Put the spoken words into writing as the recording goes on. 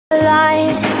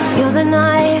You're the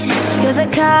night, you're the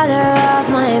color of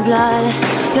my blood.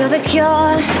 You're the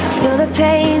cure, you're the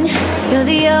pain. You're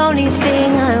the only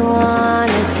thing I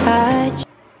wanna touch.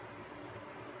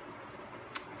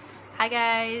 Hi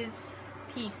guys,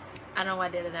 peace. I don't know why I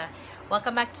did that.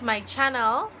 Welcome back to my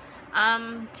channel.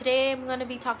 Today I'm gonna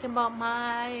be talking about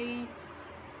my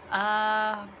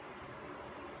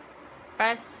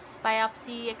breast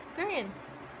biopsy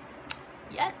experience.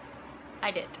 Yes,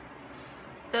 I did.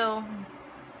 So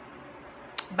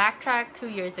backtrack 2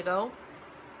 years ago.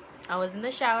 I was in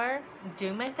the shower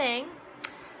doing my thing,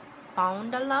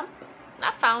 found a lump.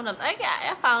 I found a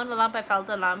lump. I felt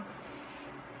a lump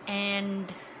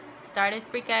and started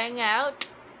freaking out,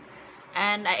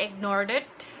 and I ignored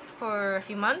it for a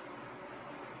few months.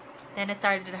 Then it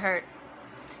started to hurt.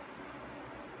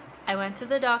 I went to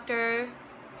the doctor.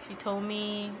 She told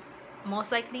me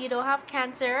most likely you don't have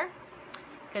cancer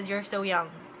because you're so young.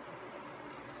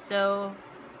 So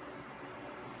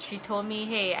she told me,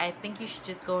 hey, I think you should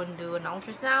just go and do an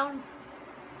ultrasound.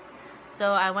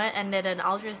 So I went and did an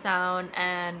ultrasound,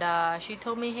 and she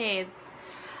told me, hey,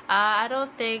 I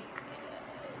don't think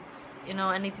it's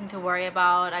anything to worry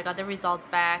about. I got the results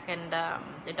back, and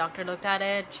the doctor looked at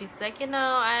it. She's like,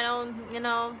 I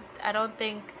don't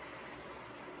think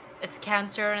it's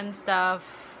cancer and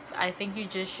stuff. I think you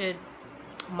just should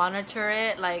monitor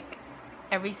it, like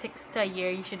every 6 to a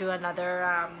year you should do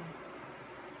another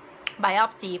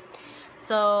biopsy.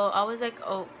 So I was like,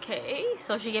 okay.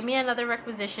 So she gave me another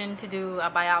requisition to do a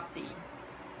biopsy,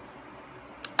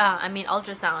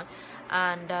 ultrasound.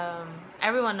 And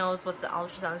everyone knows what's an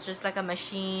ultrasound. It's just like a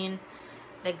machine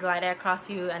that glide across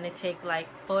you and it take like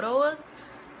photos.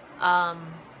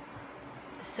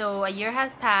 So a year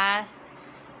has passed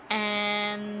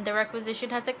and the requisition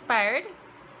has expired,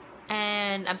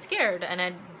 and I'm scared, and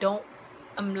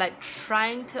I'm like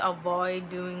trying to avoid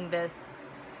doing this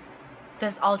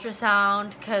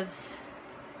ultrasound, because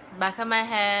back of my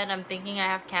head I'm thinking I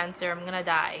have cancer, I'm gonna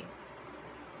die.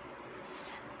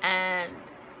 And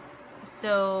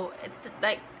so it's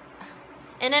like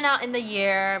in and out in the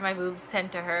year, my boobs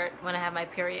tend to hurt when I have my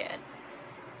period,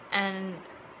 and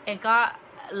it got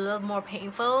a little more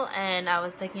painful, and I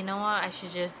was like, you know what, I should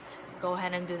just go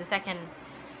ahead and do the second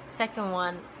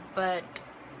one. But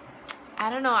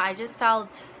I don't know, I just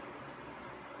felt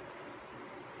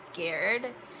scared,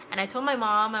 and I told my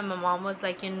mom, and my mom was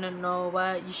like, you know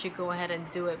what, you should go ahead and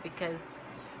do it, because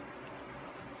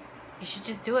you should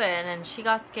just do it. And then she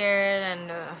got scared,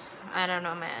 and I don't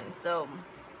know, man. So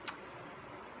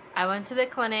I went to the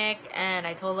clinic and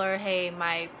I told her, hey,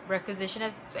 my requisition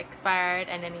has expired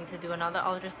and I need to do another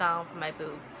ultrasound for my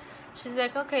boob. She's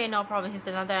like, okay, no problem, here's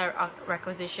another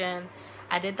requisition.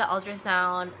 I did the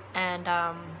ultrasound, and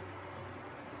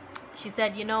she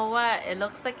said, you know what, it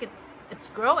looks like it's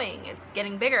growing, it's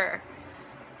getting bigger.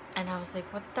 And I was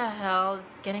like, what the hell,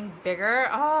 it's getting bigger?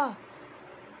 Oh,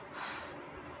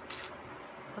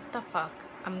 what the fuck.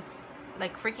 I'm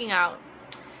like freaking out.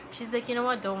 She's like, you know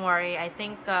what, don't worry, I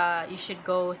think you should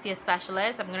go see a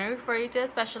specialist. I'm gonna refer you to a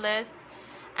specialist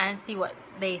and see what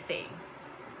they say.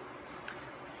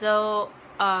 So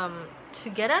to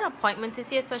get an appointment to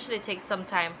see a specialist, it takes some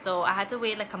time, so I had to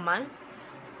wait like a month.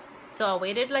 So I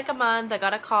waited like a month. I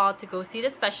got a call to go see the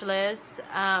specialist.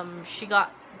 She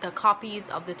got the copies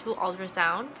of the 2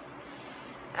 ultrasounds,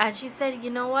 and she said, you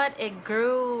know what, it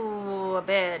grew a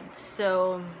bit,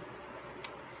 so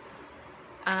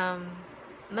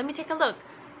let me take a look.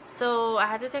 So I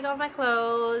had to take off my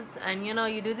clothes, and you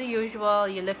do the usual,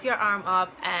 you lift your arm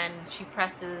up and she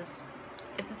presses.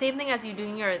 It's the same thing as you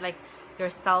doing your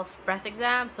self breast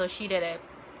exam. So she did it.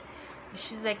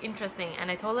 She's like, interesting. And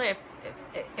I told her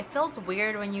it feels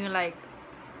weird when you like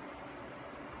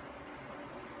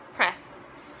press,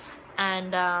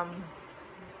 and I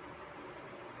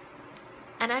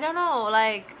don't know,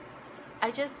 like I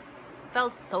just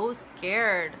felt so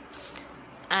scared.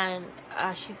 And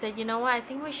she said, you know what, I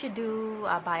think we should do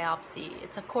a biopsy.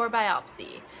 It's a core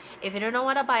biopsy. If you don't know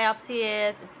what a biopsy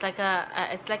is, it's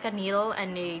like a needle,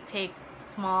 and they take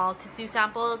small tissue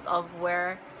samples of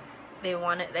where they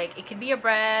want it. Like it could be your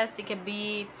breast, it could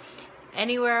be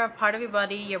anywhere, part of your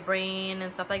body, your brain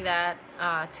and stuff like that,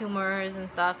 tumors and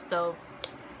stuff. So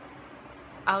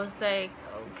I was like,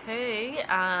 okay,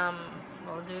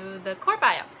 we'll do the core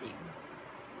biopsy.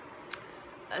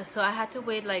 So I had to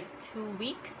wait like 2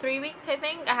 weeks, 3 weeks, I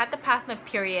think. I had to pass my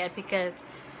period, because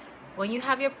when you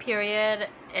have your period,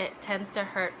 it tends to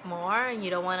hurt more, and you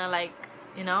don't want to, like,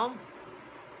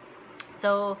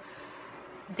 So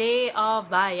day of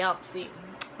biopsy,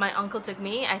 my uncle took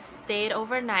me. I stayed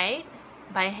overnight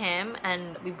by him,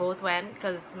 and we both went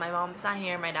because my mom's not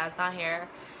here, my dad's not here.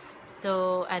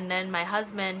 So, and then my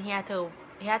husband, he had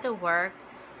to work,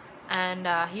 and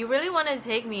he really wanted to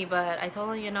take me, but I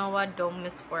told him, you know what, don't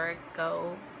miss work,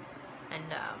 go, and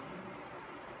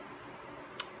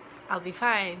I'll be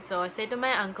fine. So I stayed with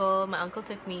my uncle. My uncle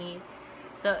took me.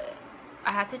 So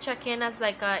I had to check in as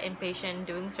like a inpatient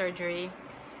doing surgery,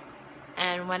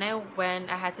 and when I went,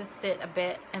 I had to sit a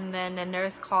bit, and then the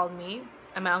nurse called me,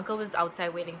 and my uncle was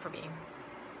outside waiting for me.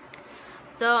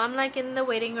 So I'm like in the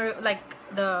waiting room, like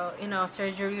the, you know,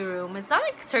 surgery room. It's not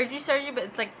like surgery, but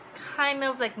it's like kind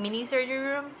of like mini surgery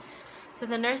room. So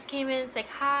the nurse came in. It's like,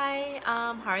 hi,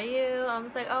 how are you? I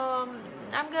was like, oh,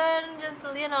 I'm good. I'm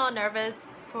just, you know, nervous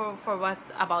for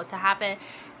what's about to happen.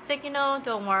 It's like, you know,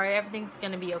 don't worry, everything's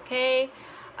gonna be okay.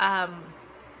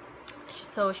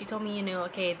 So she told me, you know,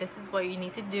 okay, this is what you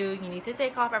need to do. You need to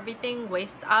take off everything,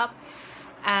 waist up,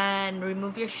 and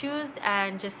remove your shoes,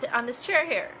 and just sit on this chair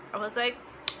here. I was like,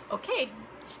 okay.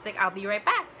 She's like, I'll be right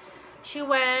back. She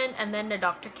went, and then the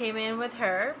doctor came in with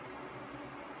her,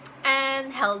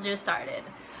 and hell just started.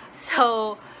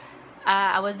 So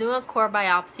I was doing a core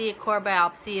biopsy. A core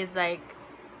biopsy is like,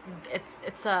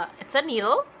 it's a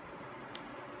needle,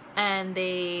 and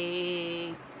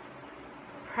they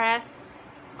press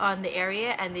on the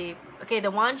area, and the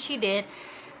one she did,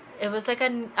 it was like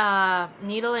a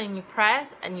needle, and you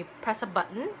press a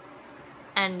button,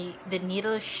 and the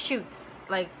needle shoots,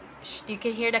 like you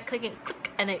can hear that clicking, click,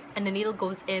 and the needle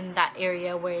goes in that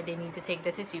area where they need to take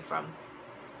the tissue from.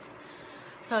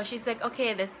 So she's like,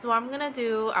 okay, this is what I'm gonna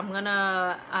do. I'm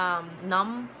gonna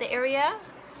numb the area.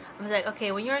 I was like,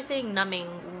 okay, when you're saying numbing,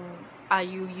 are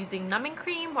you using numbing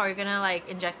cream, or are you gonna like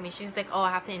inject me? She's like, oh, I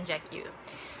have to inject you.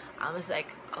 I was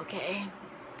like, okay.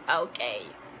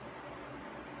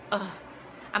 Ugh.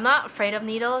 I'm not afraid of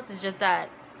needles. It's just that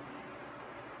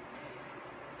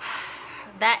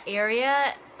that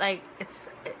area, like, it's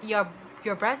your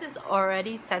breast is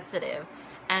already sensitive,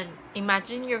 and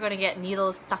imagine you're gonna get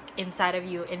needles stuck inside of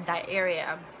you in that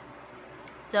area.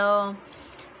 So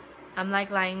I'm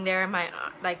like lying there, my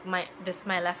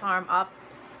left arm up,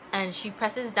 and she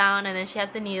presses down, and then she has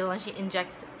the needle, and she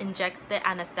injects the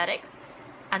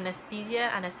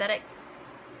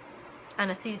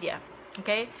anesthesia,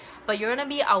 okay? But you're gonna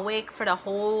be awake for the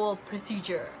whole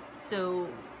procedure. So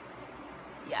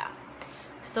yeah,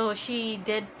 so she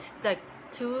did like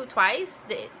twice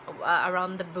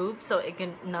around the boob, so it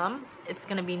can numb. It's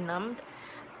gonna be numbed,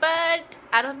 but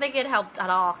I don't think it helped at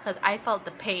all, because I felt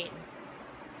the pain.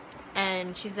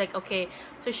 And she's like, okay,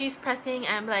 so she's pressing,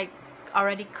 and I'm like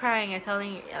already crying and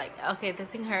telling, like, okay, this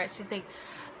thing hurts. She's like,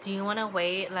 do you want to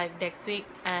wait like next week?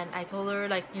 And I told her,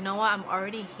 like, you know what, I'm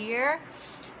already here,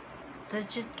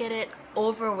 let's just get it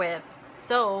over with.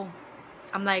 So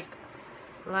I'm like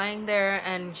lying there,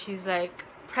 and she's like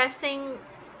pressing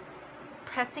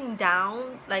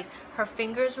down, like her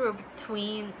fingers were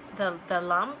between the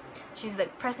lump. She's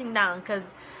like pressing down,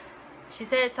 because she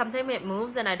said sometimes it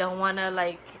moves, and I don't want to,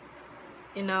 like,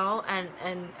 you know, and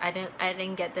I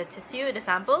didn't get the tissue, the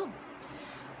sample.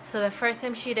 So the first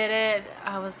time she did it,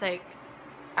 I was like,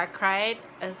 I cried.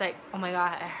 I was like, oh my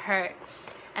god, it hurt.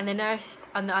 And the nurse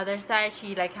on the other side,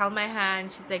 she like held my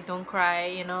hand. She's like, don't cry,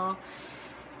 you know.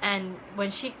 And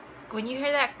when you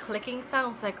hear that clicking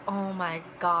sound, it's like, oh my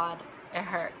god, it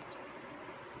hurts.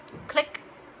 Click.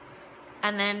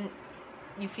 And then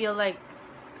you feel like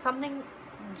something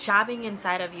jabbing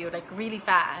inside of you, like really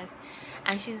fast.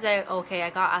 And she's like, okay,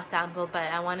 I got a sample, but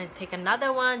I want to take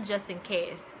another one just in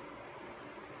case.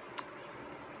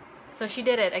 So she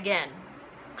did it again.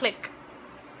 Click.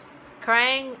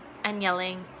 Crying and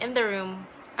yelling in the room,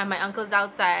 and my uncle's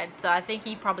outside, so I think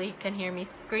he probably can hear me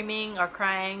screaming or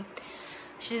crying.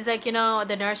 She's like, you know,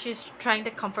 the nurse, she's trying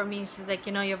to comfort me. She's like,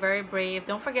 you know, you're very brave,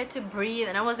 don't forget to breathe.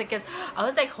 And I was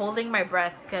like holding my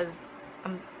breath, because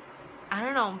I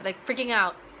don't know, like freaking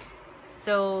out.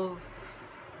 So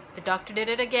the doctor did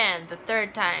it again, the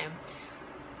third time.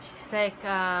 She's like,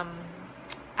 I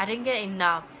didn't get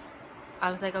enough. I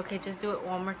was like, okay, just do it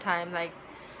one more time, like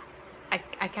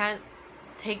I can't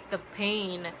take the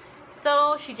pain.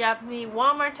 So she jabbed me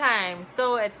one more time,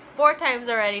 so it's 4 times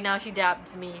already now she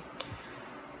jabs me.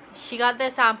 She got the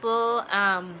sample.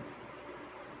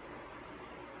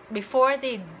 Before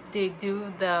they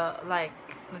do the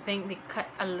thing, they cut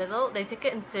a little, they take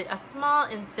a small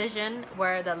incision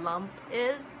where the lump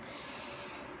is,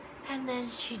 and then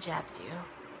she jabs you.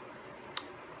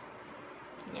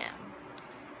 Yeah.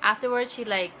 Afterwards, she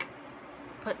like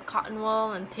put cotton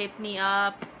wool and taped me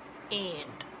up, and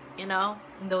you know,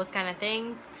 those kind of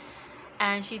things.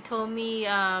 And she told me,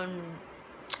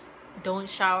 don't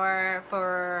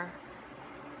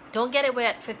get it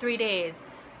wet for 3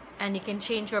 days, and you can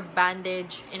change your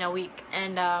bandage in a week,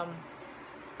 and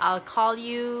I'll call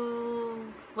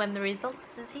you when the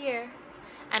results is here.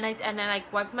 And I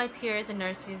like wiped my tears, and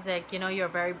nurse is like, you know, you're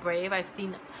very brave. I've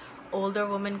seen older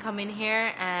women come in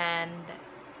here and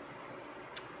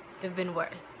they've been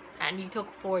worse, and you took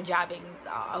 4 jabbings. So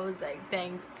I was like,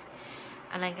 thanks.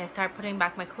 And like I started putting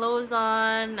back my clothes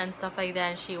on and stuff like that,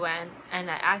 and she went and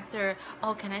I asked her,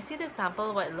 oh, can I see the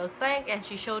sample, what it looks like? And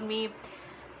she showed me.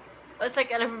 It's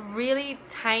like a really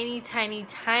tiny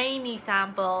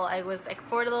sample. It was like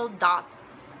 4 little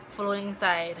dots floating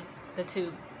inside the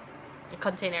tube, the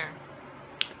container.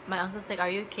 My uncle's like, are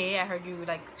you okay? I heard you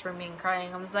like screaming,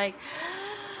 crying. I was like,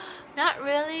 not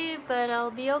really, but I'll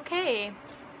be okay.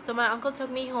 So my uncle took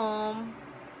me home.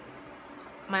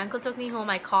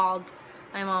 I called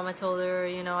my mom. I told her,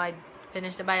 you know, I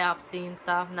finished the biopsy and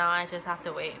stuff. Now I just have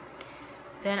to wait.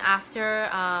 Then after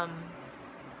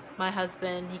my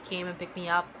husband, he came and picked me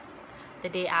up the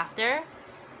day after,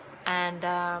 and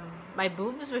my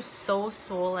boobs were so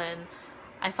swollen.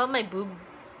 I felt my boob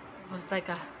was like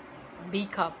a B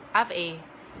cup. I have A,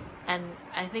 and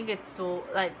I think it's so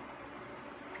like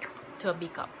to a B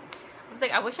cup. I was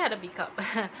like, I wish I had a B cup.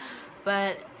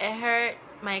 But it hurt.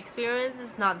 My experience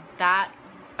is not that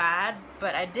bad,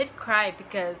 but I did cry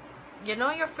because, you know,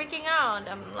 you're freaking out.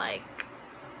 I'm like,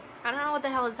 I don't know what the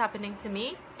hell is happening to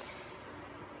me.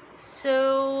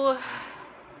 So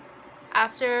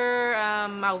after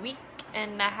a week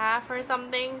and a half or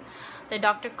something, the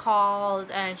doctor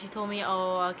called and she told me,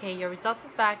 oh, okay, your results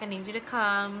is back, I need you to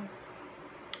come.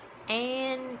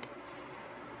 And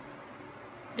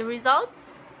the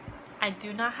results, I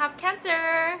do not have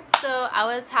cancer. So I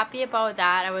was happy about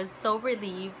that. I was so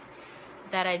relieved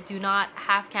that I do not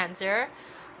have cancer,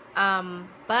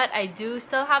 but I do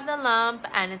still have the lump,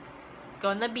 and it's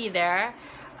gonna be there.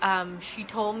 She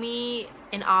told me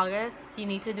in August you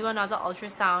need to do another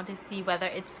ultrasound to see whether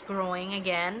it's growing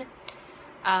again.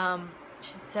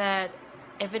 She said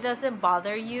if it doesn't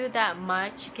bother you that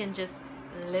much, you can just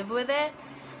live with it.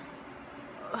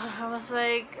 I was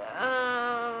like,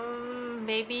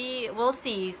 maybe we'll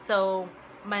see. So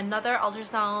my another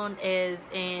ultrasound is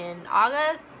in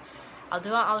August. I'll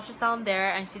do an ultrasound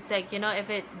there, and she's like, you know, if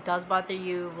it does bother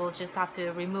you, we'll just have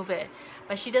to remove it.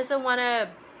 But she doesn't want to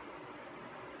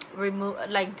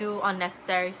do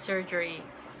unnecessary surgery.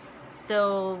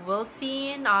 So we'll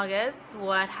see in August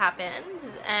what happens.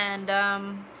 And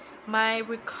my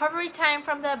recovery time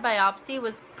from the biopsy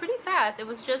was pretty fast. It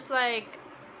was just like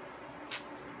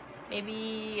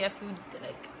maybe a few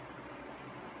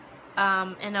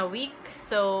in a week.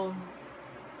 So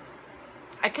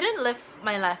I couldn't lift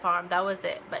my left arm, that was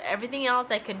it, but everything else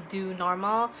I could do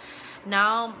normal.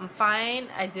 Now I'm fine.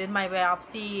 I did my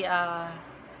biopsy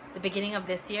the beginning of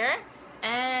this year,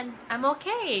 and I'm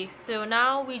okay. So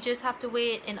now we just have to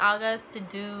wait in August to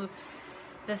do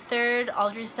the 3rd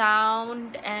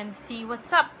ultrasound and see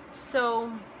what's up. So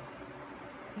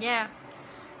yeah,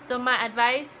 so my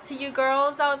advice to you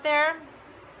girls out there,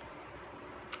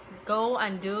 go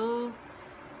and do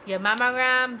your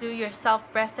mammogram, do your self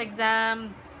breast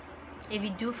exam. If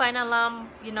you do find a lump,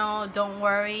 you know, don't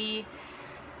worry,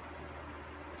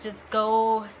 just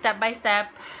go step by step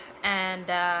and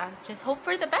just hope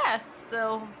for the best.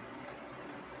 So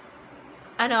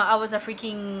I know I was a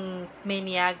freaking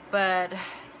maniac, but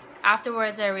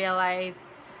afterwards I realized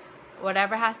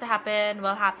whatever has to happen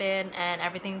will happen, and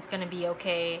everything's gonna be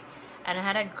okay. And I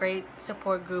had a great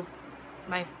support group,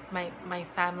 my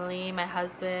family, my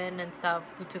husband and stuff,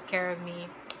 who took care of me.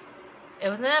 It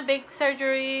wasn't a big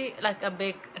surgery, like a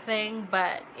big thing,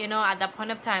 but you know, at that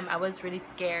point of time I was really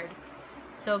scared.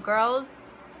 So girls,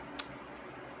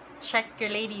 check your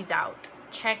ladies out,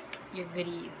 check your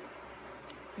goodies,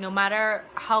 no matter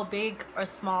how big or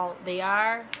small they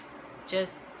are.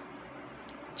 Just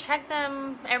check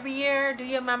them every year. Do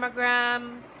your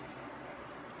mammogram.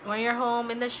 When you're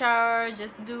home in the shower,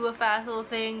 just do a fast little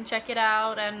thing, check it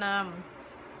out, and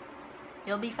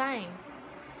you'll be fine.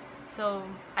 So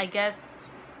I guess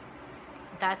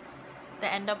that's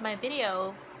the end of my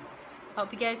video.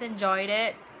 Hope you guys enjoyed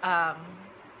it.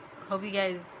 Hope you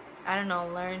guys, I don't know,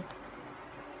 learned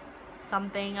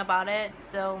something about it.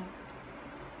 So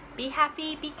be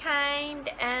happy, be kind,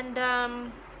 and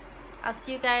I'll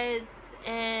see you guys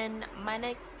in my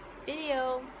next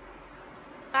video.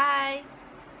 Bye.